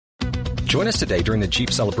Join us today during the Jeep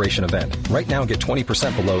Celebration event. Right now, get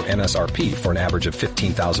 20% below MSRP for an average of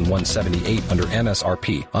 $15,178 under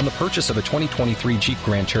MSRP on the purchase of a 2023 Jeep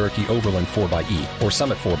Grand Cherokee Overland 4xE or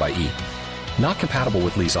Summit 4xE. Not compatible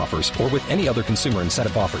with lease offers or with any other consumer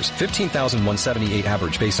incentive offers. $15,178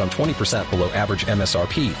 average based on 20% below average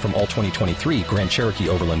MSRP from all 2023 Grand Cherokee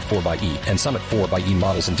Overland 4xE and Summit 4xE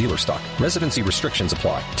models in dealer stock. Residency restrictions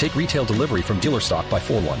apply. Take retail delivery from dealer stock by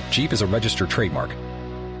 4/1. Jeep is a registered trademark.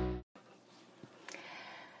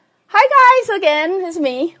 Hi guys, again, it's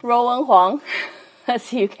me, Rowan Huang.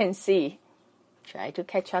 As you can see, try to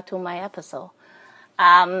catch up to my episode.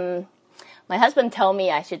 My husband told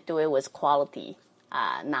me I should do it with quality,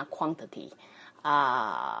 not quantity.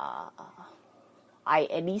 At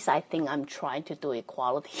least I think I'm trying to do it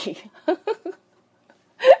quality.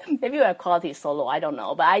 Maybe my quality is so low, I don't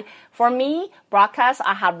know. But for me, broadcast,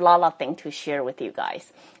 I have a lot of things to share with you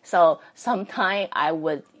guys. So sometimes I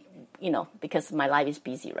would, because my life is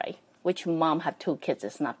busy, right? Which mom have 2 kids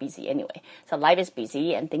is not busy anyway. So life is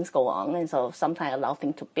busy and things go on. And so sometimes I allow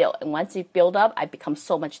things to build. And once it build up, I become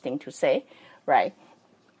so much thing to say, right?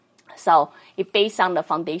 So it based on the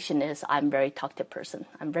foundation is I'm a very talkative person.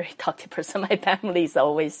 My families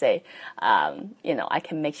always say, I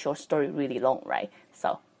can make short story really long, right?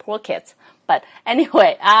 So poor kids. But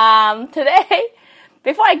anyway, today,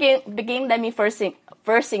 before I begin, let me first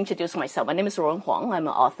introduce myself. My name is Rowan Huang. I'm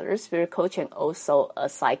an author, spirit coach, and also a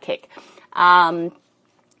psychic.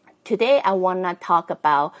 Today, I want to talk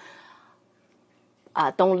about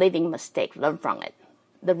don't live in mistake, learn from it.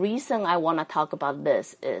 The reason I want to talk about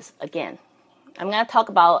this is, again, I'm going to talk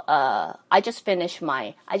about, I just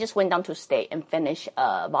went down to state and finished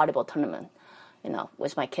a volleyball tournament,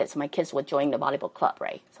 with my kids. My kids would join the volleyball club,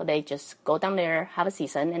 right? So they just go down there, have a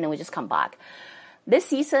season, and then we just come back. This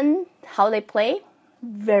season, how they play,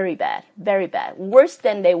 very bad, worse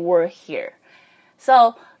than they were here.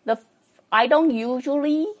 So I don't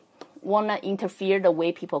usually want to interfere the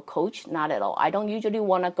way people coach, not at all. I don't usually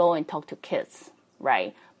want to go and talk to kids,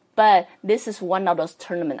 right? But this is one of those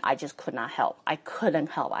tournaments I just could not help. I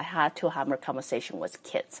couldn't help. I had to have a conversation with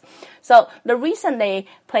kids. So the reason they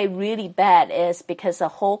play really bad is because the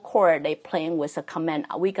whole court they playing with a command,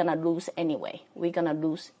 we're going to lose anyway,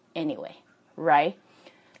 right?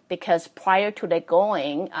 Because prior to their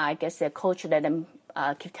going, I guess their coach let them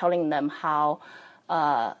keep telling them how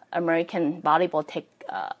American volleyball take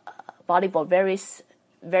volleyball very,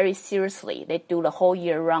 very seriously. They do the whole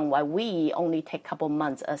year round, while we only take a couple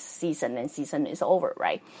months a season, and season is over,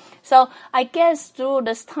 right? So I guess through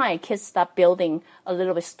this time, kids start building a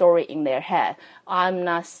little bit story in their head. I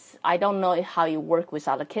don't know how you work with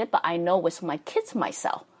other kids, but I know with my kids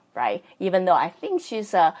myself, right? Even though I think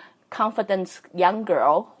she's a confident young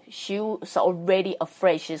girl, she was already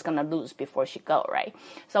afraid she's going to lose before she go, right?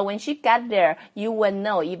 So when she got there, you would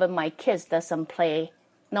know even my kids doesn't play.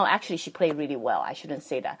 No, actually, she played really well. I shouldn't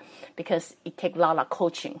say that because it takes a lot of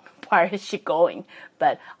coaching prior to she going.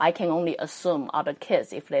 But I can only assume other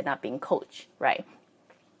kids if they're not being coached, right?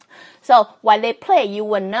 So while they play, you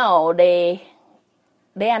would know they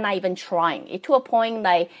are not even trying. It to a point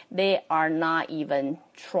like they are not even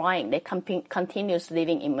trying. They continues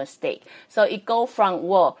living in mistake. So it go from,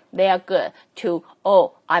 whoa, they are good to,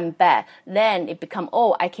 oh, I'm bad. Then it become,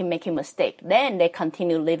 oh, I can make a mistake. Then they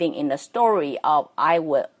continue living in the story of why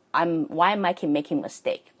am I keep making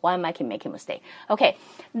mistake? Why am I keep making mistake? Okay,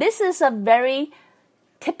 this is a very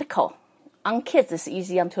typical. On kids, it's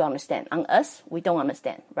easy to understand. On us, we don't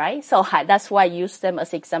understand, right? So that's why I use them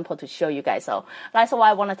as example to show you guys. So that's why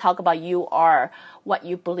I want to talk about you are what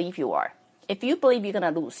you believe you are. If you believe you're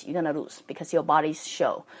going to lose, you're going to lose because your bodies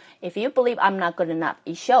show. If you believe I'm not good enough,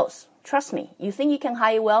 it shows. Trust me. You think you can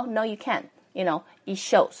hire well? No, you can't. It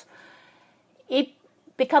shows. It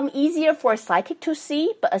become easier for a psychic to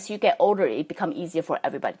see, but as you get older, it become easier for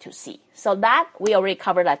everybody to see. So that, we already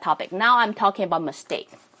covered that topic. Now I'm talking about mistake.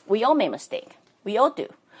 We all make mistake. We all do.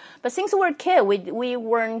 But since we were a kid, we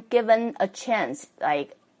weren't given a chance,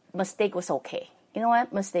 like, mistake was okay. You know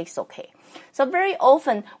what? Mistake's okay. So very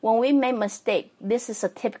often, when we make mistake, this is a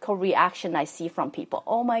typical reaction I see from people.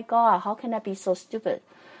 Oh my God, how can I be so stupid?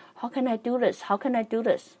 How can I do this? How can I do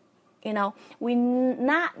this? We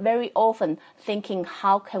not very often thinking,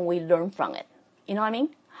 how can we learn from it? You know what I mean?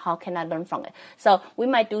 How can I learn from it? So we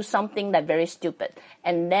might do something that's very stupid.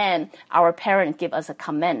 And then our parents give us a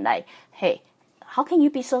comment like, hey, how can you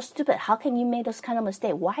be so stupid? How can you make this kind of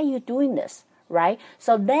mistake? Why are you doing this? Right?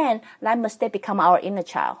 So then that mistake become our inner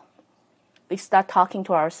child. We start talking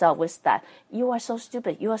to ourselves with that. You are so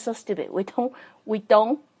stupid. You are so stupid. We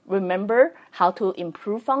don't remember how to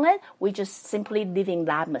improve on it. We just simply living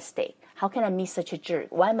that mistake. How can I meet such a jerk?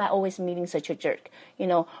 Why am I always meeting such a jerk?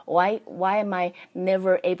 Why am I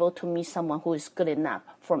never able to meet someone who is good enough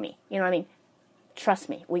for me? You know what I mean? Trust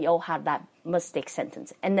me, we all have that mistake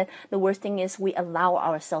sentence. And then the worst thing is we allow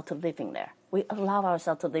ourselves to live in there. We allow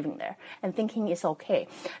ourselves to live in there and thinking it's okay.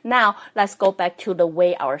 Now, let's go back to the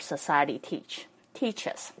way our society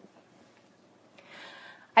teaches.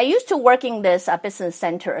 I used to work in this business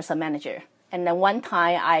center as a manager. And then one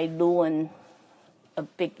time I ruined a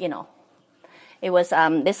big, it was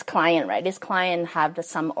this client, right? This client had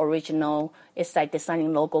some original, it's like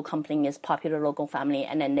designing logo company, is popular logo family,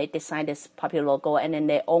 and then they designed this popular logo, and then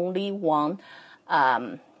they only want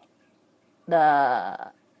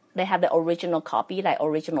they have the original copy, like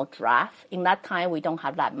original draft. In that time, we don't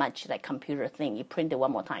have that much like computer thing. You print it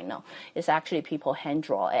one more time. No, it's actually people hand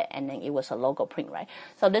draw it, and then it was a logo print, right?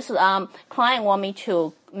 So this client want me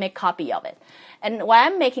to make copy of it. And while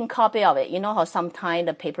I'm making copy of it, you know how sometimes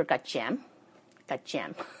the paper got jammed,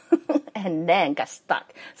 and then got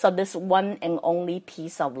stuck. So this one and only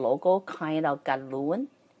piece of logo kind of got ruined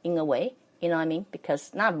in a way. You know what I mean?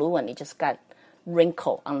 Because not ruined, it just got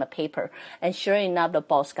wrinkle on the paper. And sure enough, the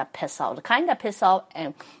boss got pissed off. The client got pissed off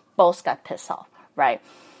and boss got pissed off, right?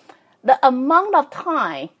 The amount of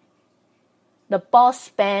time the boss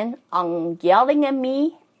spent on yelling at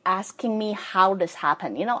me, asking me how this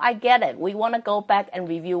happened. I get it. We want to go back and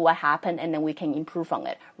review what happened and then we can improve on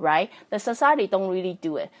it, right? The society don't really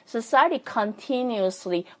do it. Society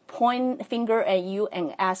continuously point finger at you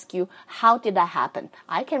and ask you, how did that happen?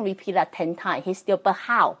 I can repeat that 10 times. He's still, but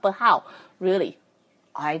how? Really?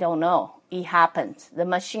 I don't know. It happens. The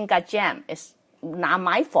machine got jammed. It's not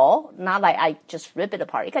my fault. Not like I just rip it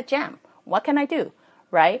apart. It got jammed. What can I do?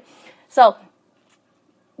 Right? So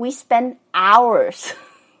we spend hours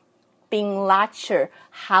being lectured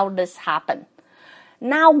how this happened.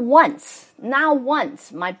 Now once,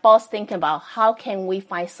 my boss thinking about how can we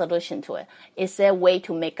find solution to it? Is there a way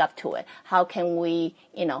to make up to it? How can we,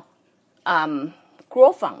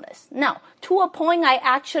 grow from this? Now, to a point, I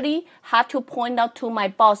actually have to point out to my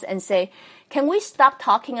boss and say, can we stop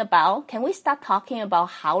talking about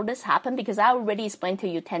how this happened? Because I already explained to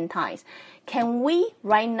you 10 times. Can we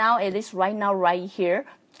right now, at least right now, right here,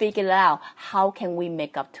 figure it out? How can we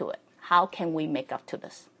make up to it? How can we make up to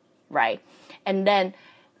this? Right? And then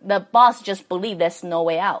the boss just believe there's no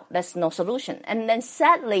way out. There's no solution. And then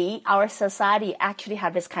sadly, our society actually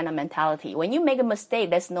have this kind of mentality. When you make a mistake,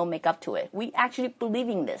 there's no make up to it. We actually believe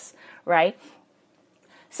in this, right?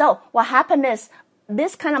 So what happened is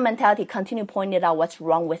this kind of mentality continue pointing out what's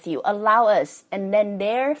wrong with you. Allow us. And then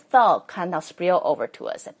their thought kind of spill over to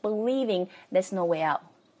us, believing there's no way out.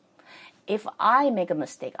 If I make a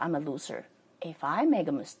mistake, I'm a loser. If I make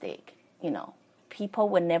a mistake, people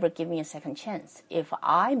will never give me a second chance if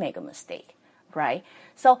I make a mistake, right?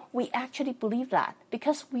 So we actually believe that.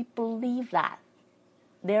 Because we believe that,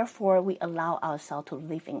 therefore we allow ourselves to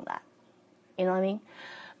live in that. You know what I mean?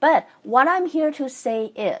 But what I'm here to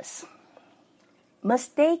say is,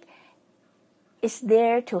 mistake is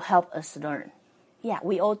there to help us learn. Yeah,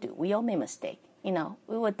 we all do. We all make mistakes.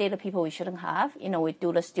 We will date the people we shouldn't have. We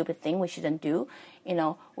do the stupid thing we shouldn't do.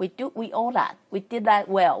 We all that. We did that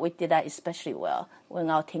well. We did that especially well in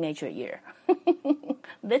our teenager year.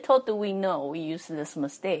 Little do we know we use this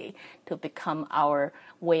mistake to become our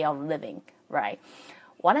way of living, right?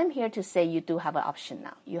 What I'm here to say, you do have an option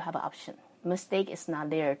now. You have an option. Mistake is not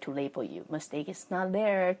there to label you. Mistake is not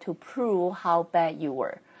there to prove how bad you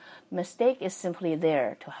were. Mistake is simply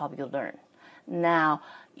there to help you learn. Now,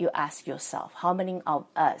 you ask yourself, how many of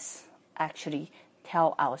us actually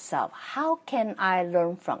tell ourselves, how can I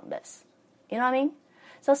learn from this? You know what I mean?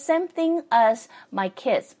 So same thing as my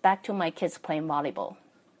kids, back to my kids playing volleyball.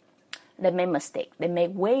 They make mistakes. They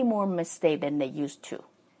make way more mistakes than they used to.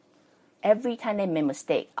 Every time they make a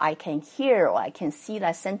mistake, I can hear or I can see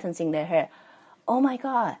that sentence in their head. Oh my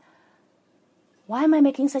God, why am I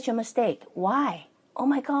making such a mistake? Why? Oh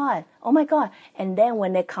my God. And then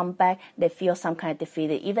when they come back, they feel some kind of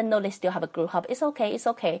defeated. Even though they still have a group hug, it's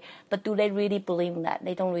okay. But do they really believe in that?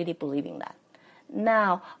 They don't really believe in that.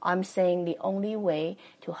 Now, I'm saying the only way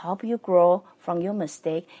to help you grow from your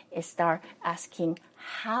mistake is start asking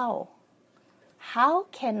how. How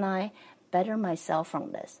can I better myself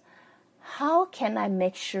from this? How can I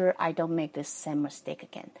make sure I don't make this same mistake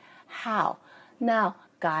again? How? Now,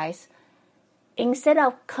 guys, instead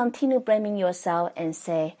of continue blaming yourself and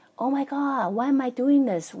say, oh my God, why am I doing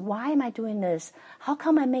this? Why am I doing this? How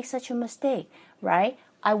come I make such a mistake, right?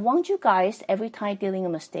 I want you guys, every time dealing a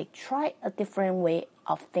mistake, try a different way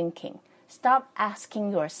of thinking. Stop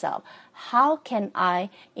asking yourself, how can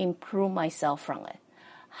I improve myself from it?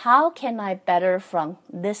 how can I better from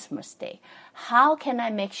this mistake? How can I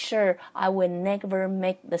make sure I will never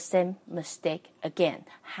make the same mistake again?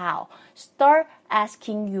 How? Start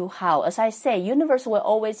asking you how. As I say, universe will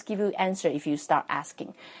always give you answer if you start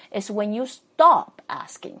asking. It's when you stop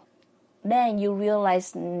asking, then you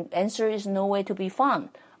realize answer is no way to be found.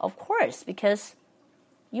 Of course, because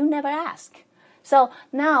you never ask. So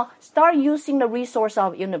now start using the resource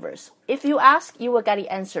of universe. If you ask, you will get the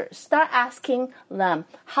answer. Start asking them,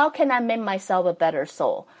 how can I make myself a better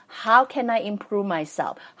soul? How can I improve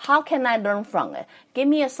myself? How can I learn from it? Give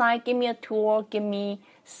me a sign, give me a tool, give me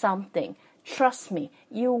something. Trust me,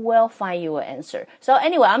 you will find your answer. So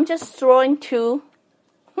anyway, I'm just throwing two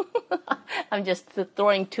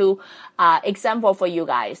example for you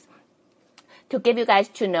guys to give you guys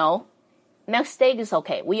to know. Mistake is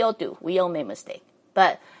okay. We all do. We all make mistake.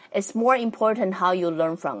 But it's more important how you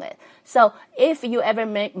learn from it. So if you ever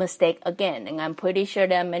make mistake again, and I'm pretty sure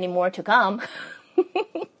there are many more to come,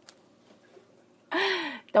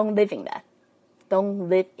 don't live in that. Don't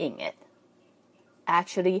live in it.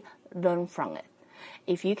 Actually learn from it.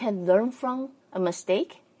 If you can learn from a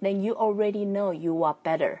mistake, then you already know you are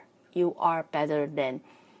better. You are better than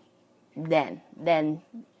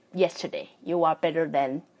yesterday. You are better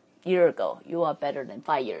than year ago. You are better than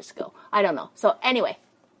 5 years ago. I don't know. So anyway,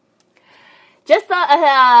 just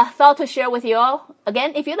a thought to share with you all.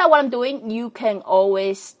 Again, if you know what I'm doing, you can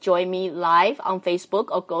always join me live on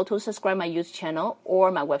Facebook or go to subscribe my YouTube channel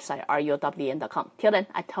or my website, ruowvn.com. Till then,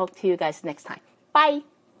 I talk to you guys next time. Bye.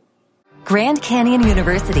 Grand Canyon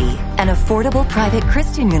University, an affordable private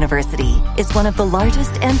Christian university, is one of the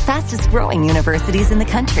largest and fastest growing universities in the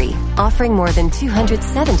country, offering more than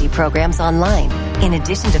 270 programs online. In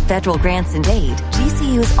addition to federal grants and aid,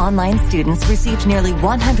 GCU's online students received nearly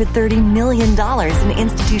 $130 million in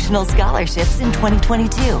institutional scholarships in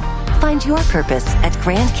 2022. Find your purpose at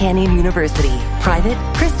Grand Canyon University. Private,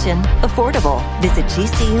 Christian, affordable. Visit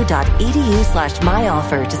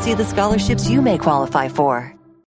gcu.edu/myoffer to see the scholarships you may qualify for.